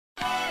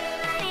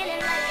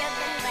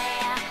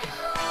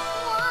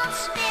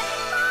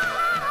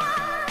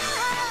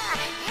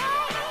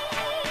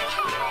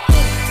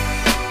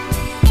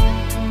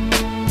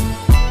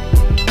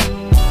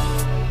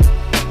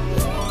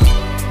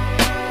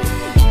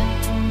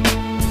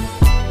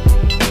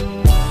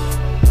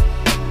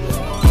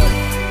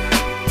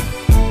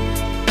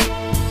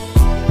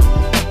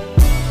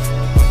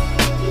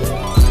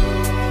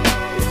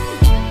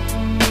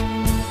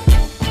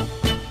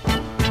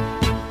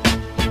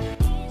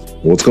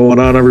What's going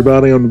on,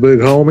 everybody? I'm the big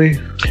homie.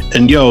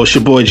 And yo, it's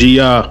your boy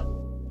GR.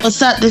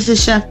 What's up? This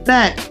is Chef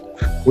Beck.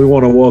 We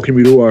want to welcome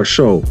you to our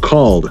show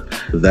called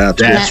That's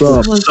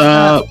What's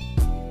Up.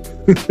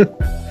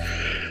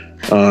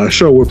 A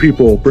show where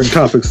people bring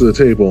topics to the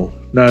table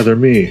neither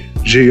me,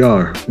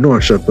 GR, nor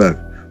Chef Beck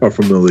are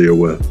familiar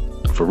with.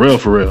 For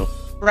real.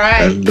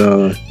 Right. And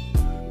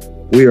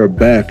we are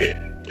back.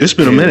 It's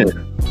been a minute.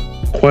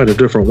 Quite a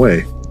different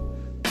way.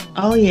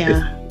 Oh,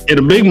 yeah. In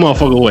a big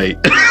motherfucker way.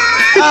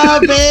 A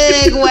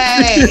big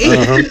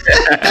way.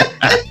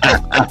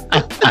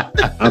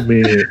 I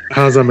mean,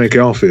 how does that make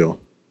y'all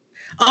feel?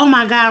 Oh,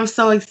 my God. I'm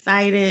so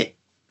excited.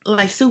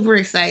 Like, super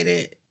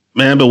excited.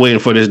 Man, I've been waiting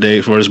for this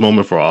day, for this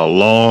moment for a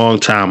long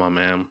time, my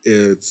man.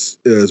 It's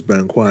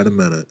been quite a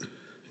minute.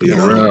 You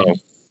For know? real.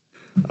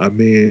 I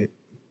mean,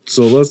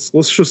 so let's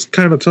just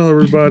kind of tell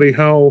everybody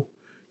how,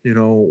 you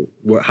know,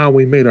 how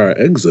we made our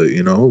exit,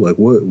 you know, like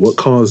what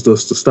caused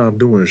us to stop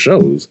doing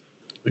shows.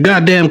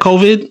 Goddamn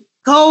COVID.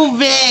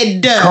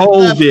 COVID-19.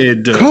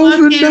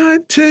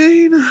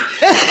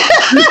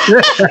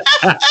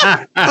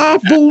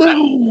 Up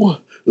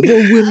below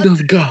the wind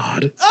of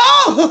God.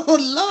 Oh,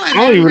 Lord. I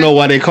don't even know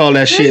why they call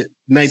that shit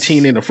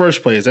 19 in the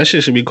first place. That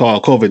shit should be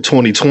called COVID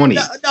 2020.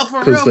 No,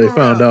 for Because real. they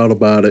found out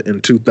about it in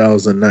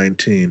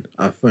 2019,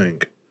 I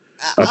think.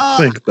 I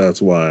think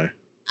that's why.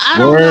 I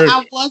don't know.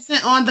 I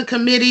wasn't on the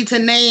committee to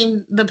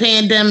name the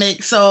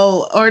pandemic,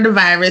 or the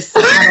virus.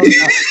 I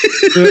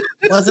don't know.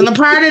 Wasn't a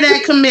part of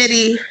that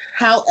committee.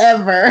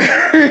 However,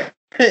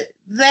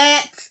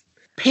 that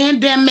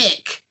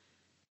pandemic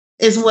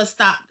is what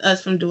stopped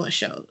us from doing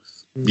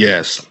shows.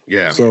 Yes.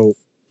 Yeah. So,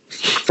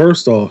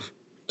 first off,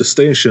 the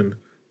station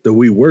that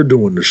we were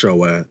doing the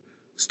show at,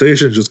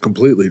 station just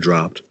completely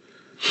dropped.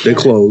 They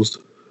closed.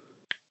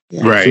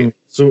 Yeah. Right.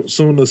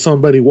 Soon as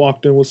somebody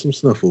walked in with some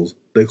sniffles,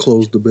 they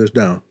closed the bitch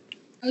down.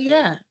 Oh,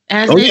 yeah.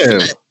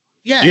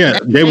 Yeah. Yeah.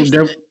 They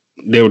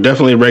were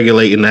definitely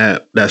regulating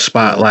that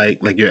spot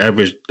like your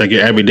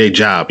everyday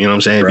job. You know what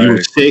I'm saying? Right. If you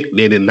were sick,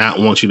 they did not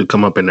want you to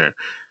come up in there.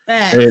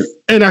 Facts.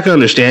 And I can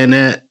understand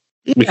that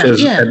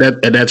because at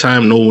that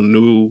time, no one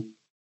knew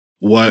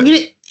what.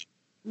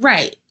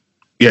 Right.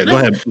 Yeah. Go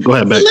ahead,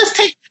 Beck.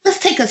 Let's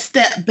take a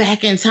step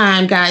back in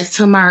time, guys,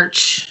 to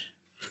March.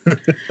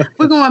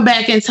 We're going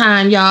back in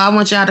time, y'all. I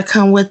want y'all to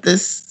come with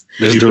us.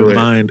 Keep in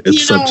mind,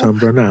 it's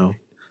September now.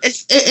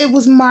 It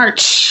was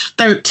March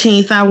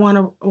 13th. I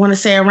want to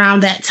say around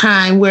that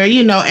time where,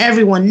 you know,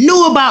 everyone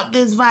knew about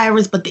this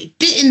virus, but they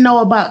didn't know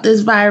about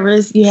this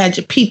virus. You had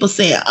your people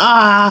saying,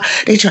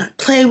 they trying to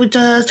play with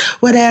us,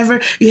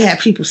 whatever. You had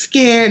people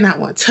scared, not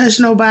want to touch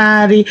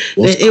nobody.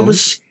 It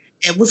was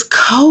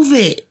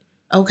COVID.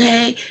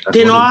 Okay.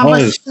 Then all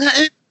of a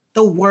sudden,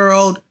 the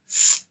world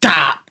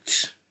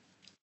stopped.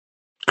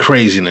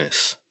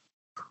 Craziness.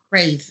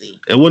 Crazy.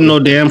 It wasn't no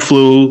damn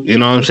flu. You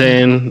know what I'm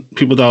saying?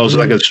 People thought it was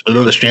like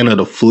another strand of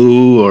the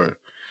flu or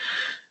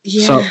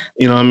something.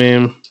 You know what I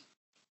mean?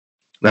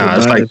 Nah,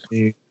 it's like.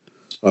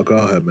 Oh, go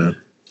ahead, man.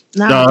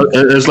 No,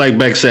 it's like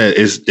Beck said.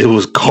 It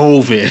was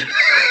COVID.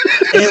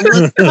 It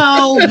was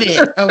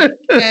COVID.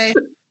 Okay.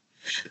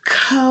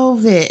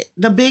 COVID,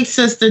 the big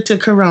sister to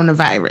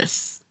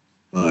coronavirus.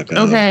 Oh,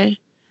 God. Okay.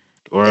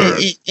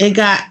 It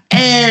got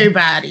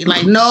everybody.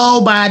 Like,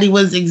 nobody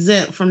was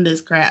exempt from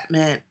this crap,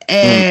 man.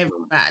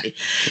 Everybody.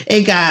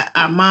 It got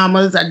our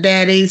mamas, our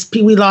daddies.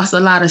 We lost a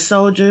lot of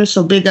soldiers.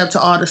 So big up to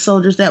all the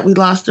soldiers that we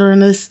lost during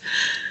this.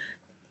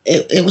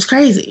 It was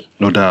crazy.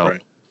 No doubt.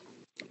 Right.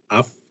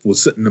 I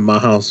was sitting in my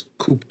house,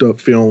 cooped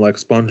up, feeling like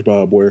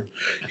SpongeBob, where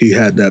he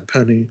had that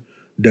penny,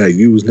 that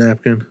used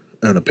napkin,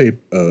 and a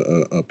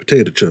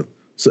potato chip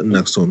sitting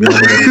next to him. You know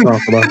what I'm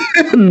talking about?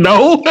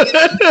 No.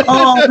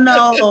 Oh,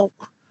 no.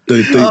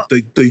 The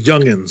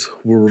youngins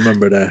will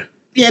remember that.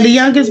 Yeah, the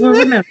youngins will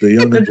remember. The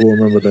youngins will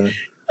remember that.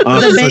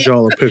 I'll send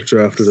y'all a picture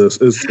after this.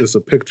 It's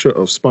a picture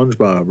of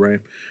SpongeBob,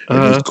 right?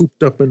 And he's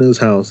cooped up in his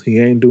house. He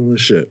ain't doing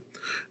shit,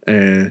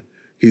 and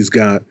he's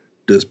got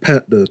this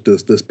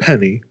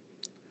penny,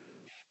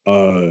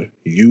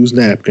 used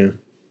napkin,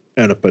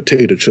 and a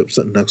potato chip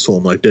sitting next to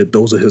him. Like that.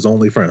 Those are his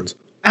only friends.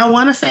 I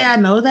want to say I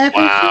know that.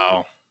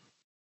 Wow.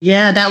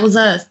 Yeah, that was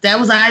us. That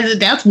was Isaac.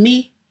 That's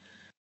me.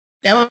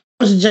 That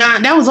was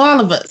John. That was all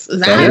of us.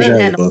 I didn't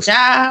have no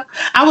job.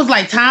 I was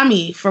like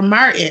Tommy from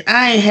Martin.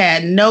 I ain't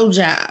had no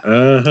job.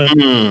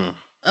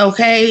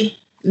 Okay,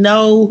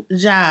 no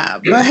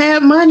job, but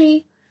had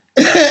money.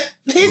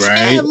 Bitch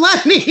had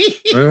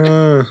money,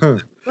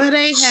 but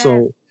they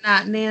had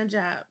not nan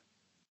job.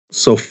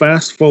 So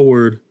fast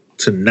forward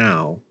to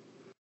now,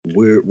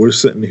 we're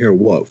sitting here.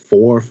 What,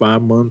 4 or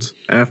 5 months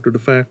after the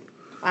fact?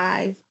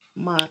 5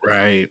 months.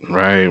 Right.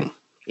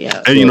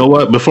 Yeah. And you know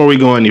what? Before we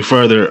go any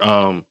further,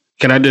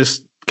 can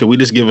we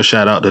just give a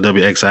shout out to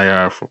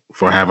WXIR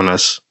for having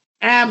us?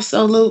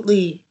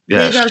 Absolutely.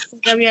 Yes. Big ups to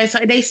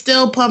WXIR. They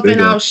still pumping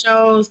out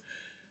shows.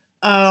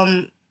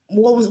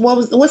 What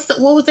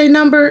was their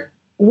number?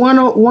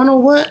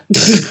 what?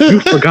 You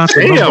forgot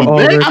the number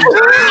already.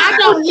 I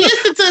don't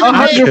listen to the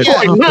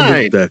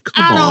radio.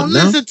 I don't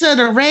listen to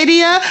the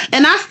radio,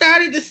 and I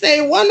started to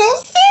say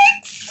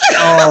 106.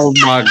 Oh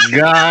my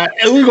God!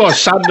 And we're gonna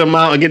shout them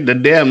out and get the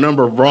damn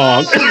number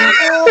wrong.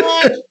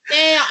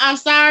 Damn, I'm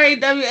sorry,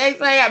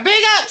 WXIR.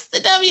 Big ups to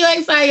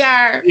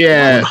WXIR.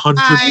 Yeah,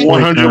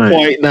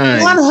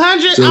 100.9.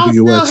 100. I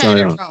still had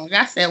it wrong.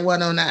 I said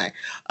 109.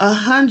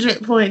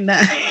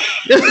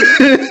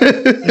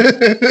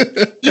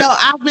 100.9. Yo,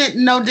 I meant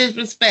no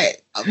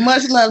disrespect.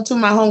 Much love to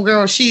my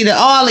homegirl Sheeta,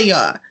 all of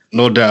y'all.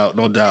 No doubt.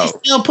 They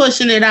still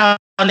pushing it out.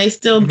 They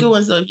still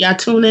doing so. If y'all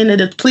tune into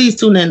this, please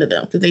tune into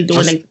them because they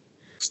doing it.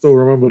 Still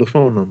remember the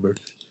phone number.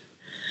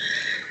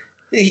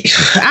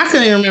 I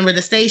couldn't remember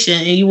the station,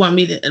 and you want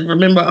me to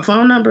remember a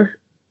phone number?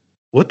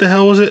 What the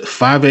hell was it?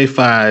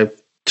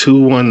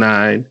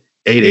 585-219-8889.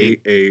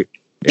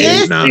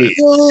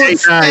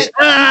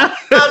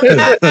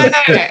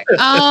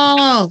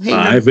 Oh,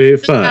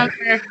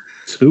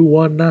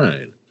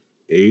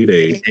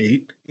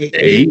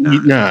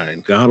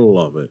 585-219-8889. Gotta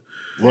love it.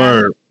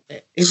 Word.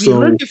 If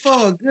you're looking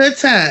for a good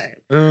time,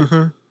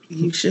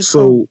 you should.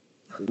 So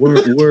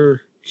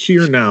we're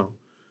here now,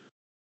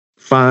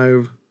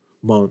 5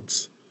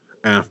 months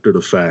after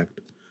the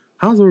fact.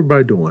 How's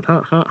everybody doing?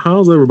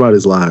 How's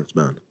everybody's lives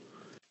been?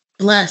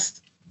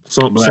 Blessed.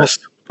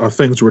 Blessed. Are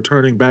things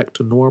returning back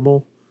to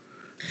normal?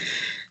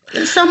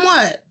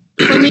 Somewhat.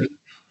 For me,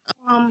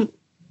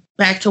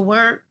 back to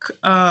work,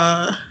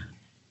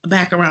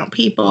 back around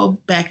people,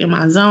 back in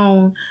my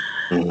zone.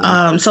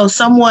 Mm-hmm. So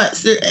somewhat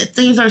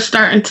things are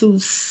starting to,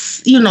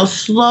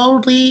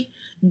 slowly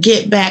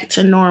get back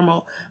to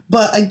normal.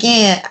 But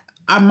again,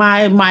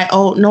 my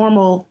old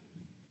normal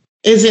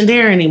isn't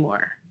there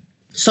anymore.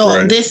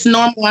 So this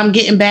normal I'm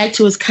getting back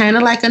to is kind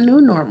of like a new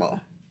normal.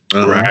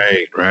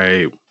 Right.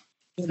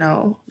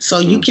 So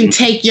you can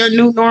take your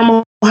new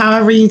normal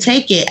however you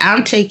take it.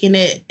 I'm taking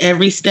it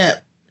every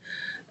step,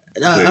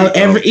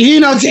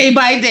 day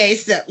by day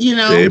step,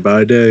 Day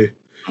by day.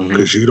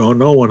 Because you don't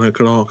know when it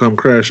could all come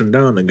crashing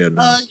down again.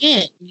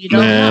 Again, you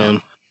don't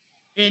know.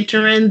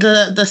 Entering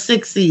the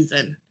sixth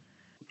season.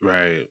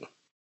 Right.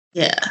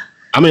 Yeah.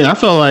 I mean, I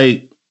felt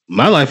like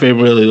my life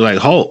ain't really like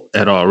halt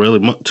at all,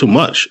 really too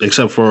much,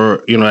 except for,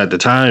 at the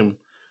time,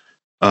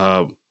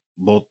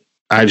 both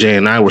IJ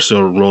and I were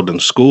still enrolled in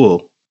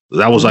school.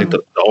 That was like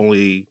the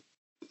only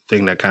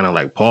thing that kind of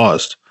like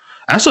paused.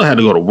 I still had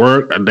to go to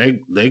work.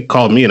 They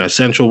called me an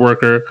essential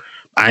worker.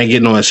 I ain't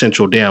getting no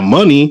essential damn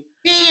money.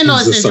 He ain't no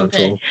essential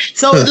pay.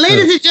 So,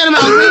 ladies and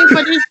gentlemen, I was waiting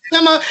for this to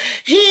come up.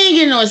 He ain't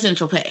getting no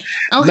essential pay.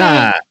 Okay?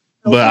 Nah,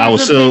 but I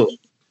was still...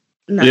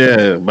 No.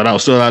 Yeah, but I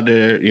was still out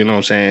there, you know what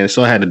I'm saying?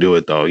 Still had to do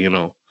it though,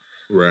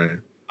 Right.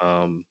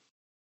 A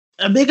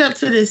big up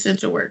to the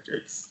essential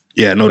workers.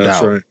 Yeah, no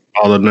doubt. Right.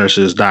 All the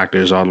nurses,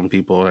 doctors, all them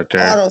people right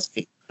there. All those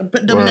people.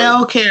 But the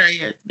mail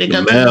carriers. Big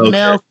up to the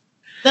mail.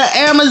 The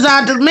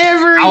Amazon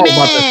delivery. I was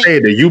about to say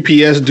the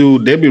UPS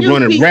dude, they be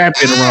running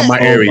rapid around my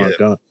area. My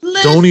God.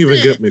 Don't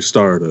even get me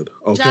started.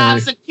 Okay. Job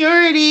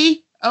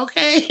security.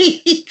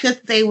 Okay, because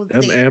they was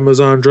them there.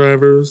 Amazon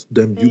drivers,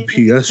 them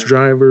UPS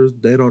drivers,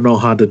 they don't know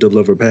how to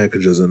deliver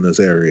packages in this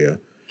area.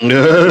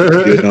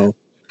 How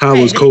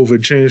was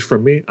COVID changed for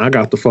me? I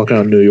got the fuck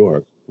out of New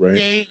York, right?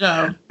 There you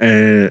go.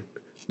 And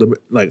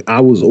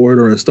I was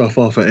ordering stuff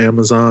off of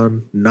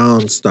Amazon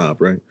nonstop,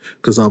 right?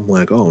 Because I'm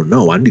like, oh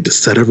no, I need to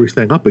set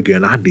everything up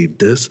again. I need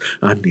this,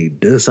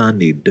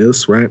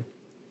 right?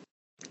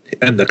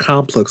 And the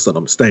complex that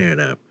I'm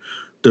staying at,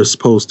 they're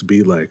supposed to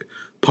be like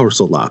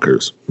parcel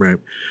lockers, right?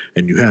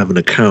 And you have an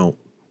account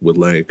with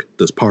like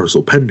this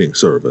parcel pending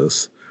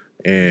service,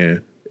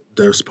 and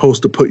they're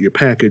supposed to put your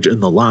package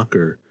in the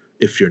locker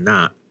if you're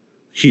not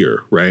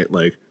here, right?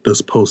 Like they're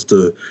supposed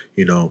to,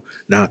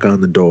 knock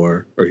on the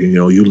door, or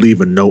you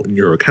leave a note in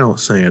your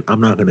account saying,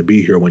 I'm not going to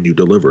be here when you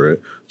deliver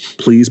it.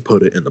 Please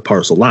put it in the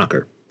parcel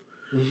locker.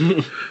 Mm-hmm.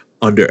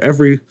 Under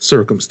every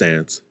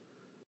circumstance,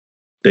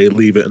 they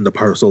leave it in the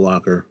parcel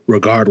locker,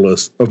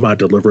 regardless of my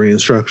delivery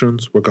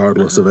instructions,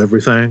 regardless of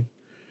everything.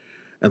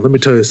 And let me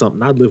tell you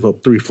something, I live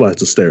up 3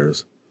 flights of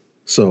stairs.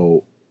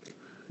 So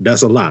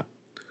that's a lot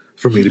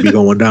for me to be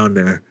going down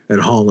there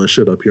and hauling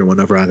shit up here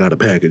whenever I got a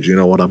package. You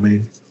know what I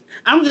mean?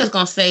 I'm just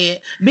going to say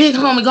it. Big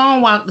homie, go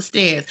and walk the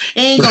stairs. It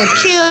ain't going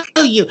to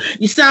kill you.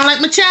 You sound like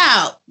my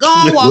child. Go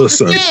and walk the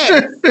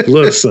stairs.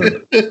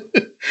 Listen.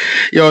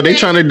 Yo, they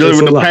trying to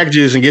deliver the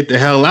packages and get the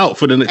hell out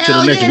to the next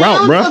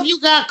route, bro. If you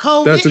got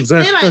COVID, that's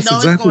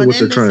exactly what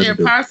they're trying to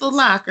do. Parcel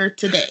locker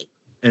today.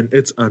 And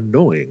it's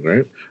annoying,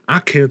 right?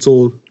 I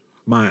canceled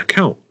my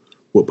account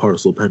with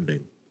Parcel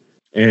Pending.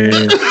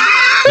 And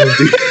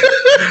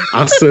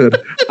I said,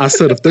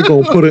 if they're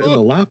going to put it in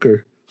the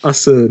locker, I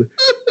said,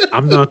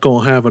 I'm not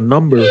going to have a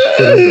number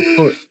for them to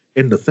put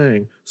in the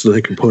thing so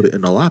they can put it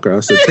in the locker. I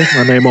said, take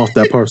my name off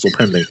that Parcel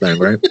Pending thing,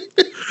 right?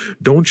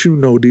 Don't you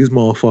know these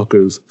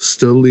motherfuckers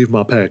still leave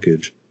my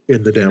package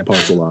in the damn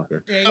parcel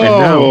locker?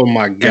 Oh,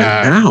 my God.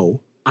 And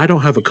now I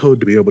don't have a code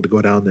to be able to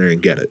go down there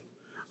and get it.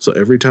 So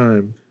every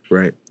time,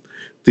 right,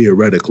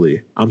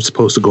 theoretically, I'm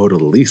supposed to go to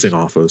the leasing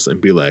office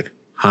and be like,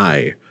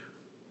 Hi,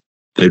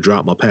 they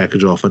dropped my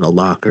package off in a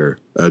locker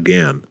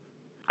again.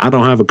 I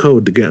don't have a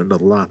code to get into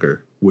the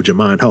locker. Would you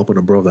mind helping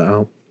a brother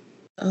out?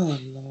 Oh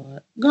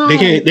Lord, go They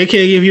can't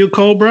give you a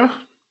code, bro.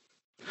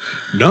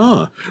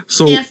 Nah.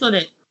 So cancel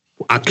it.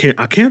 I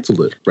canceled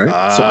it, right?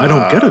 So I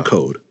don't get a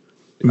code.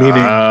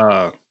 Meaning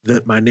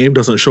that my name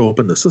doesn't show up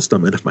in the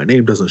system. And if my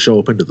name doesn't show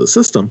up into the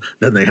system,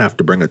 then they have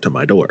to bring it to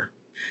my door.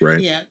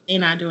 Right? Yeah, they're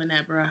not doing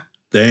that, bro.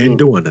 They ain't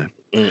doing that.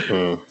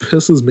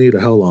 Pisses me the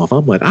hell off.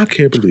 I'm like, I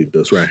can't believe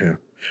this right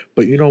here.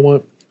 But you know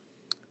what?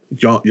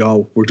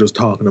 Y'all were just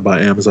talking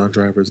about Amazon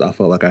drivers. I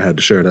felt like I had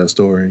to share that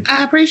story.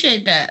 I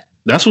appreciate that.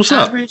 That's what's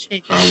up. I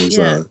appreciate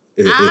that.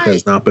 It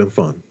has not been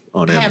fun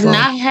on Amazon. I have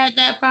not had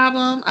that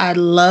problem. I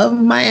love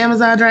my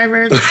Amazon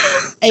drivers.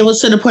 It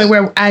was to the point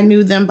where I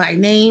knew them by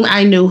name.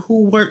 I knew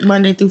who worked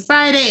Monday through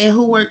Friday and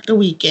who worked the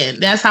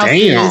weekend. That's how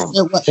serious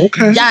it was.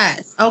 Okay.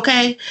 Yes.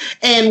 Okay.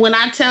 And when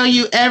I tell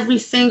you every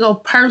single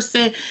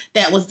person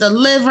that was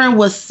delivering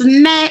was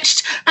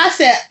snatched, I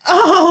said,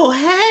 "Oh,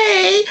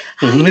 hey,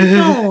 how you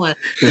doing?"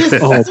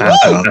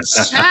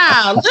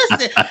 Child,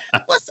 listen,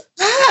 what's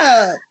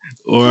up?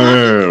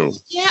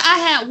 Yeah, I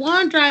had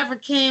one driver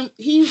came.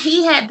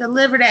 He had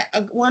delivered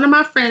at one of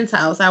my friend's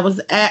house. I was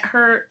at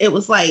her. It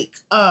was like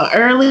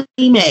early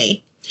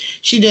May.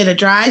 She did a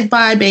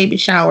drive-by baby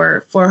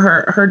shower for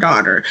her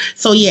daughter.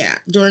 So yeah,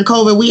 during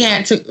COVID, we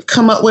had to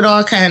come up with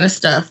all kind of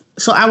stuff.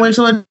 So I went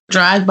to a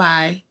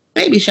drive-by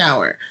baby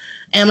shower.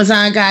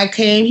 Amazon guy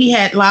came. He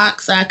had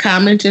locks. I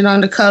commented on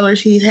the colors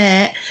he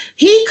had.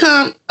 He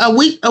come a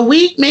week,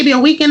 maybe a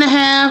week and a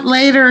half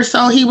later or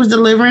so. He was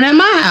delivering at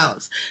my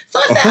house. So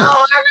I said,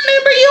 "Oh, I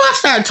remember you." I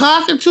started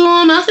talking to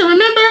him. I said,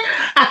 "Remember,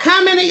 I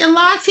commented your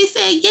locks." He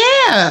said,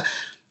 "Yeah.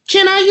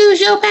 Can I use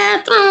your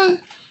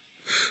bathroom?"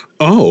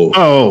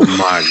 Oh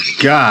my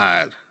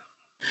God.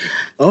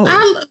 Oh.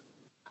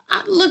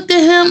 I looked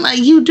at him like,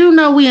 "You do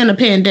know we in a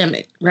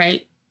pandemic,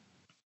 right?"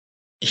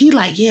 He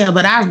like, "Yeah,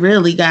 but I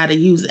really gotta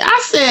use it."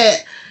 I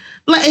said,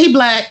 he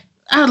black.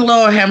 Oh,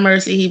 Lord have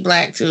mercy, he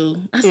black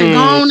too. I said, go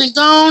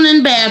on in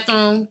the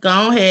bathroom.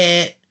 Go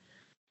ahead.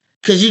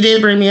 Because you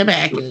did bring me a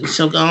package.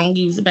 So go on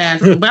use the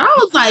bathroom. But I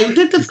was like,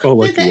 did the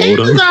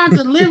Amazon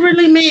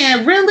delivery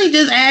man really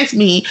just ask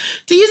me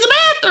to use the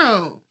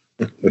bathroom?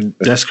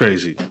 That's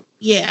crazy.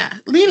 Yeah.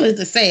 Needless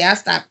to say, I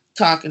stopped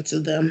talking to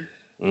them.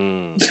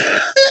 I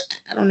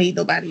don't need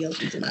nobody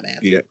else using my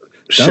bathroom. Yeah.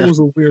 That was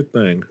a weird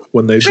thing.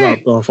 When they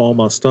dropped off all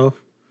my stuff,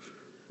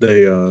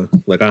 they,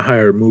 like, I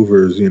hired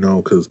movers, you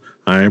know, because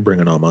I ain't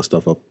bringing all my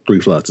stuff up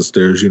 3 flights of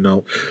stairs, you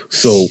know.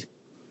 So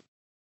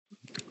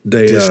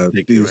they,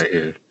 right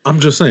here. I'm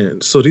just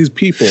saying, so these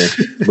people,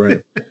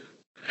 right,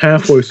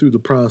 halfway through the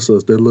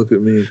process, they look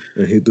at me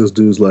and this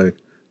dude's like,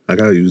 "I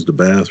gotta use the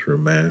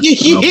bathroom, man."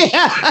 Yeah.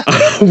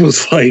 I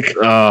was like,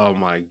 oh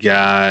my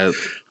God.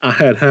 I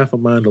had half a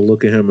mind to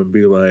look at him and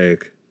be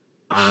like,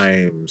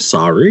 "I'm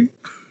sorry."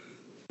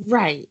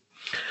 Right.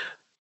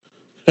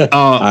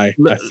 I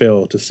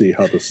fail to see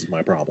how this is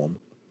my problem.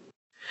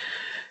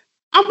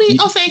 I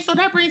mean, okay, so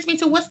that brings me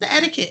to what's the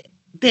etiquette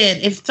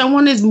then? If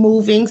someone is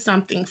moving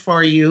something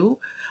for you,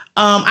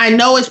 I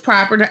know it's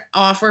proper to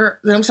offer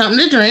them something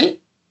to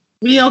drink,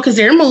 you know, because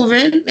they're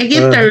moving, they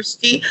get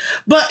thirsty.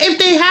 But if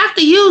they have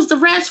to use the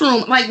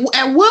restroom, like,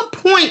 at what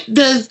point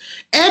does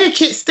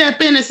etiquette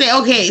step in and say,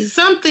 okay,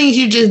 some things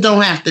you just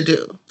don't have to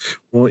do?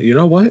 Well, you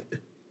know what?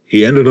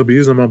 He ended up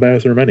using my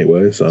bathroom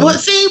anyway. So, well,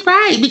 see,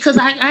 right, because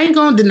I ain't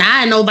gonna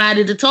deny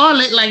nobody the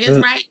toilet. Like, it's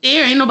right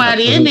there, ain't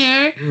nobody in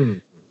there.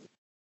 I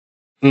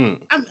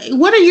mean,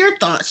 what are your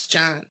thoughts,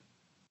 John?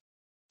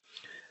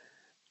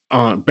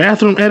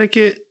 Bathroom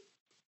etiquette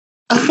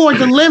for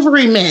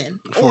delivery men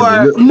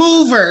or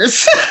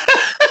movers.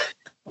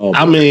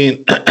 I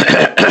mean,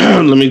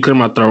 let me clear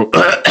my throat.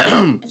 What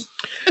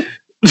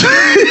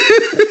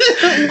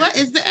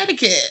is the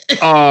etiquette?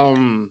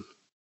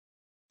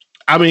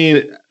 I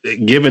mean,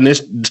 given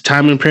this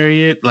timing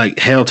period, like,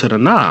 hell to the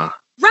nah.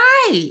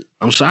 Right.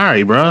 I'm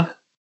sorry, bro.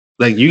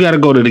 Like, you got to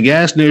go to the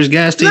nearest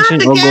gas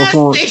station or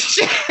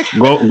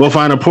go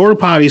find a porta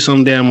potty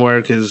some damn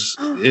where, because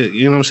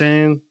you know what I'm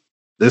saying.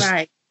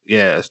 Right.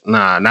 Yeah,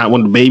 not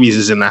when the babies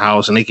is in the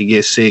house and they could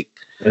get sick.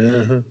 You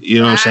know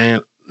what I'm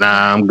saying?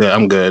 Nah,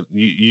 I'm good.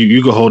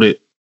 You can hold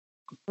it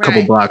a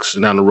couple blocks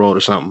down the road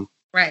or something.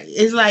 Right.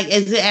 It's like,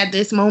 is it at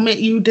this moment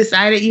you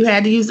decided you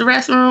had to use the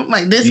restroom?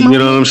 Like this moment? You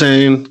know what I'm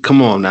saying?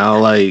 Come on now.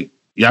 Like,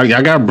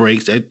 y'all got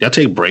breaks. Y'all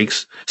take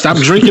breaks. Stop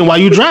drinking while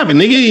you driving,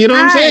 nigga. You know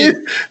what I'm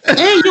saying?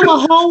 And you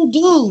a whole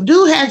dude.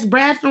 Dude has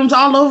bathrooms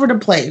all over the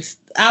place.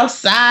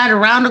 Outside,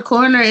 around the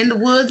corner, in the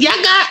woods. Y'all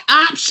got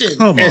options.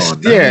 Come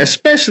on. Yeah,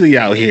 especially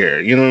out here.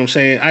 You know what I'm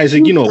saying?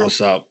 Isaac, you know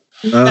what's up.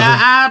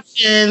 Got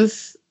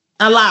options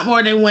a lot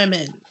more than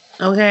women.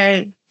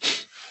 Okay?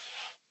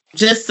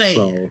 Just saying.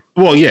 So,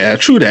 well, yeah,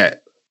 true that.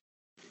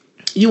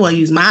 You want to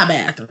use my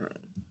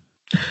bathroom?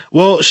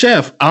 Well,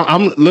 Chef,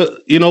 I'm.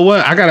 Look, you know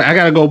what? I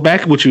gotta go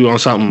back with you on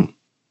something.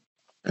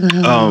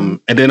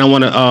 And then I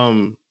want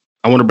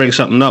to bring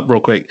something up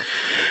real quick.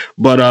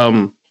 But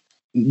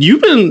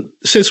you've been,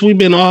 since we've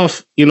been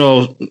off, you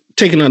know,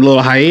 taking a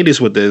little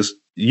hiatus with this.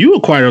 You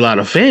acquired a lot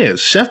of fans.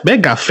 Chef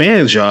Beck got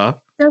fans,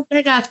 y'all. Chef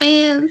Beck got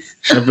fans.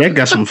 Chef Beck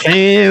got some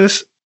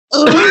fans.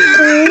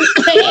 I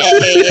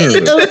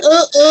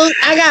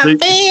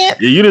got fans.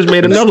 You just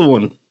made another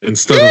one.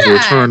 Instead of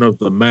Return of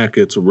the Mac,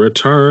 it's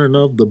Return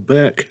of the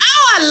Beck.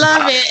 Oh, I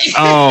love it.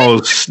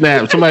 Oh,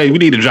 snap. Somebody, we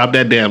need to drop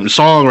that damn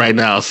song right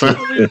now, son.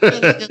 We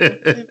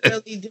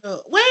really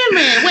do. Wait a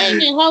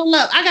minute. Hold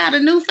up. I got a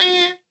new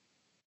fan.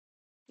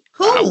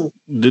 Who?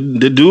 The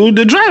dude,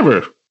 the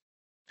driver.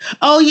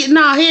 Oh,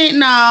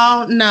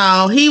 yeah,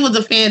 no. He was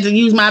a fan to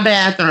use my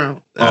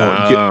bathroom.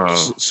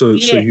 So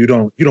you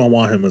don't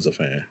want him as a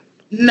fan?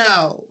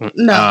 No.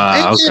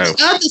 Okay.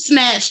 Other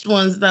snatched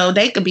ones though,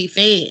 they could be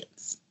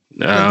fans.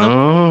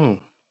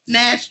 No.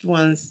 Snatched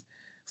ones.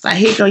 It's like,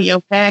 here go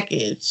your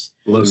package.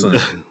 Listen,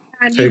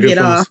 take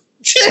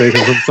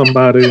it from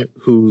somebody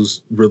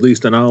who's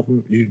released an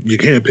album. You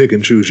can't pick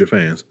and choose your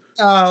fans.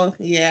 Oh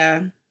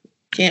yeah,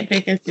 can't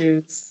pick and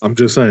choose. I'm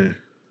just saying.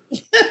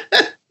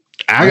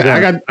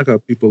 I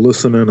got people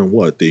listening in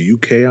the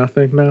UK, I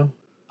think now.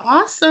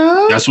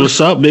 Awesome. That's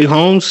what's up, Big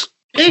Homes.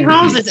 Big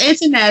Homes is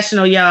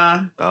international,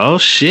 y'all. Oh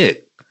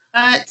shit.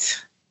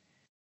 But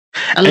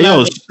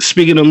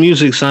speaking of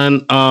music,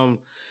 son,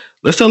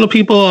 let's tell the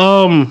people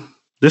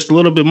just a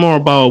little bit more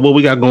about what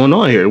we got going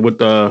on here with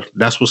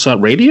That's What's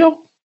Up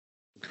Radio.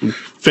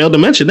 Failed to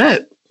mention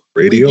that.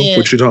 Radio?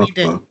 What you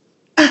talking about?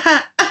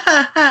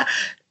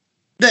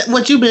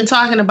 What you've been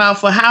talking about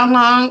for how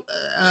long?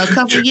 A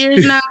couple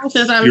years now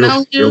since I've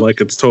known you. You're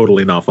like, it's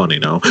totally not funny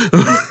now.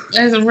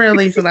 It's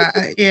really not.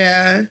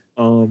 Yeah.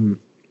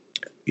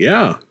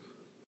 Yeah.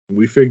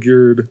 We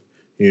figured,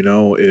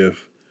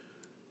 if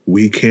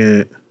we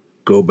can't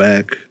go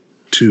back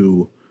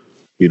to,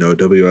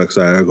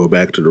 WXI, go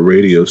back to the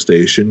radio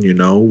station,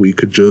 we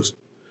could just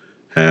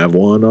have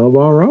one of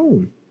our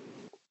own.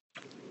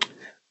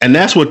 And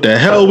that's what the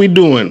hell we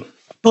doing.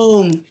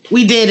 Boom.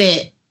 We did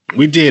it.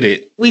 We did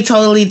it. We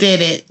totally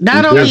did it.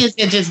 Not only is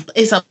it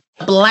it's a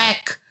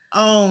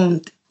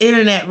Black-owned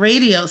internet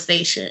radio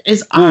station.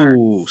 It's ours.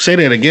 Ooh, say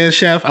that again,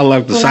 Chef. I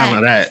love the sound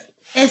of that.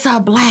 It's a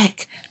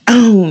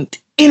Black-owned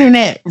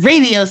internet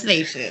radio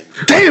station.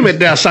 Damn it,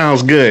 that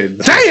sounds good.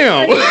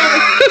 Damn.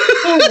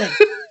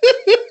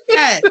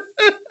 Yes.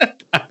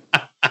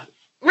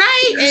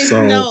 Right? And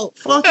So-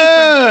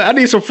 I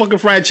need some fucking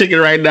fried chicken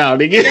right now,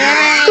 nigga.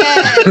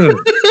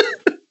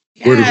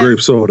 Where the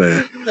grape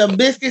soda at? The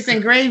biscuits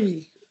and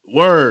gravy.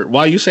 Word.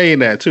 Why you saying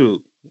that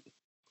too?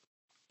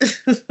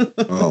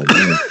 Oh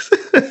man.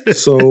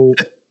 So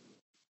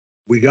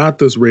we got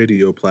this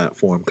radio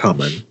platform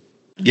coming.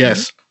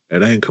 Yes.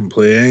 It ain't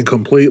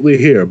completely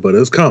here, but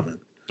it's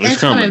coming.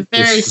 It's coming.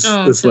 Very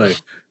soon. It's like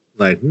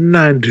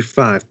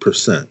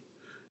 95%,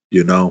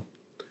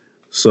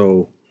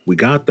 So we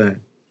got that.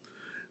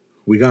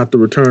 We got the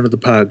return of the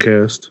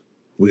podcast.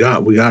 We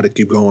got to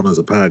keep going as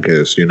a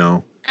podcast,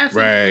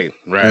 Right.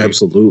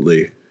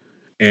 Absolutely.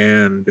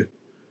 And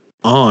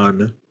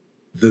on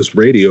this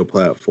radio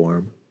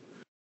platform,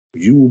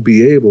 you will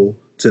be able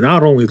to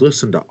not only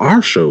listen to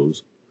our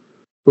shows,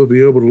 but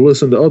be able to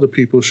listen to other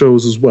people's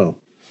shows as well.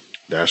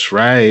 That's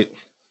right.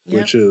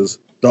 Which is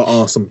the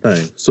awesome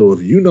thing. So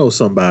if you know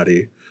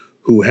somebody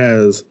who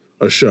has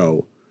a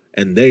show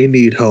and they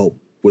need help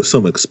with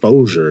some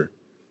exposure,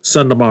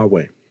 send them our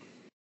way.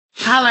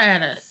 Holler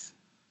at us.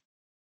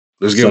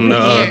 Let's give them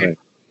the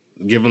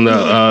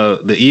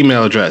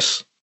email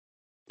address.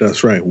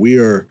 That's right. We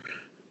are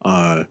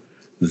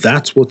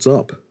that's what's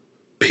up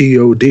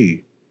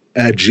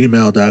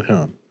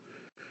pod@gmail.com.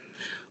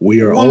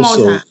 We are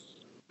also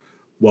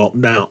well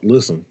now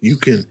listen, you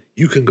can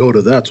go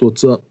to that's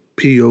what's up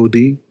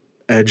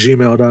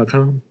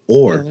pod@gmail.com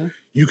or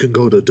you can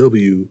go to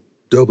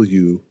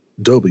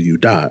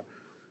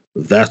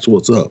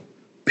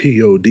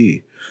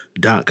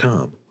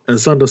www.thatswhatsUppod.com and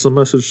send us a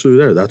message through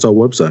there. That's our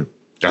website.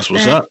 That's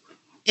what's up.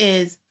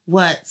 Is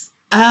what's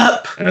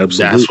up.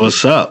 Absolutely. That's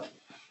what's up.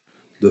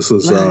 This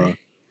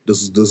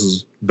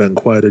has been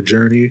quite a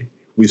journey.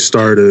 We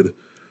started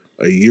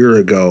a year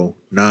ago,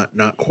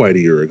 not quite a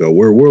year ago.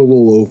 We're a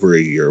little over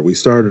a year. We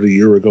started a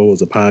year ago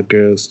as a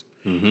podcast,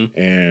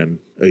 and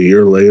a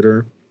year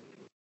later,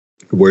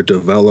 we're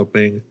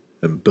developing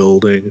and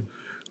building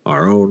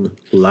our own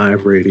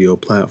live radio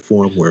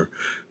platform. We're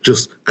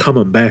just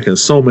coming back in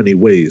so many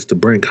ways to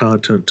bring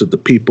content to the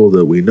people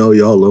that we know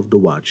y'all love to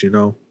watch,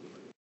 Won't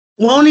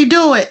he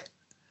do it?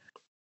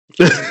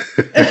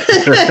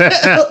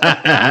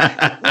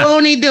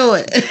 Won't he do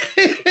it?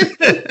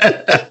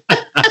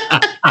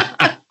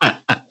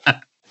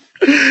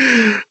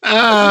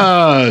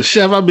 Oh,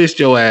 Chef, I missed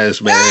your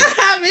ass, man.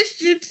 I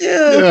missed you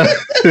too.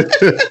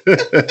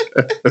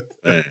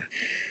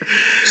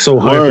 So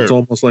hype, it's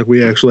almost like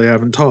we actually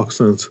haven't talked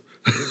since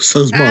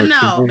March. I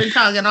know, been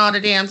talking all the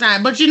damn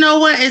time. But you know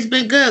what? It's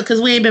been good because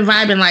we ain't been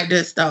vibing like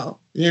this though.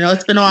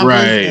 It's been all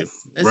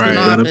business. It's been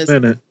all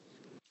business.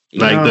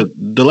 Like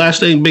the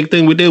last big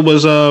thing we did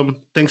was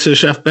thanks to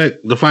Chef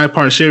Beck, the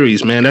 5-part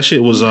series, man. That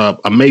shit was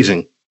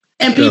amazing.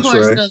 And people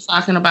are still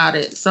talking about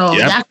it. So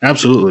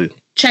absolutely.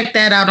 Check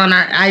that out on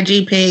our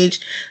IG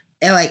page.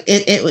 And like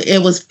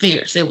it was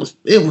fierce. It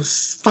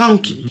was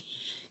funky.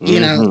 You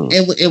know,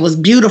 it was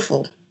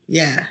beautiful.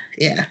 Yeah.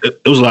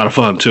 It was a lot of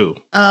fun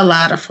too. A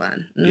lot of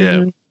fun.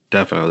 Mm-hmm. Yeah,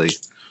 definitely.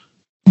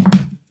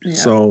 Yeah.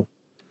 So,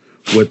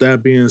 with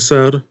that being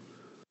said,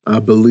 I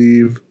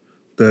believe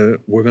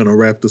that we're gonna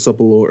wrap this up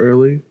a little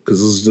early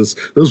because this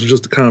was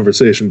just a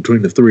conversation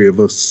between the three of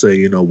us to say,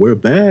 you know, we're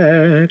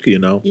back. You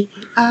know, we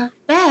are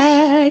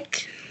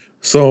back.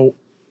 So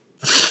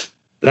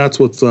that's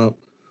what's up.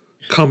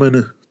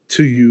 Coming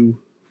to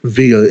you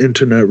via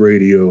internet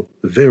radio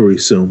very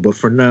soon. But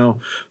for now,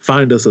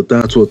 find us at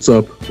That's What's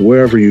Up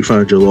wherever you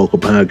find your local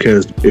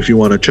podcast. If you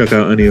want to check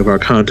out any of our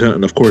content,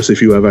 and of course,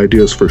 if you have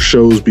ideas for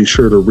shows, be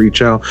sure to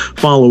reach out.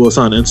 Follow us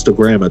on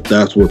Instagram at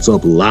That's What's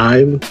Up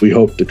Live. We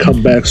hope to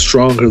come back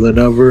stronger than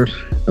ever.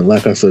 And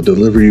like I said,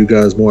 deliver you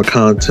guys more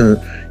content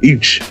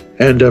each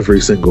and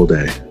every single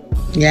day.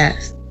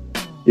 Yes.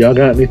 Y'all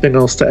got anything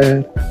else to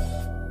add?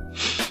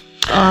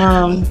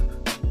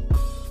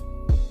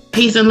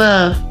 Peace and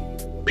love.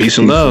 Peace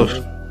and love.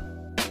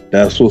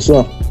 That's what's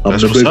up. I'm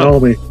the big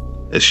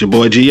homie. It's your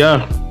boy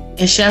GR.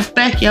 And Chef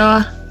Beck,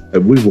 y'all.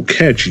 And we will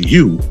catch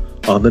you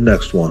on the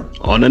next one.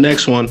 On the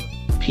next one.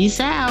 Peace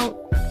out.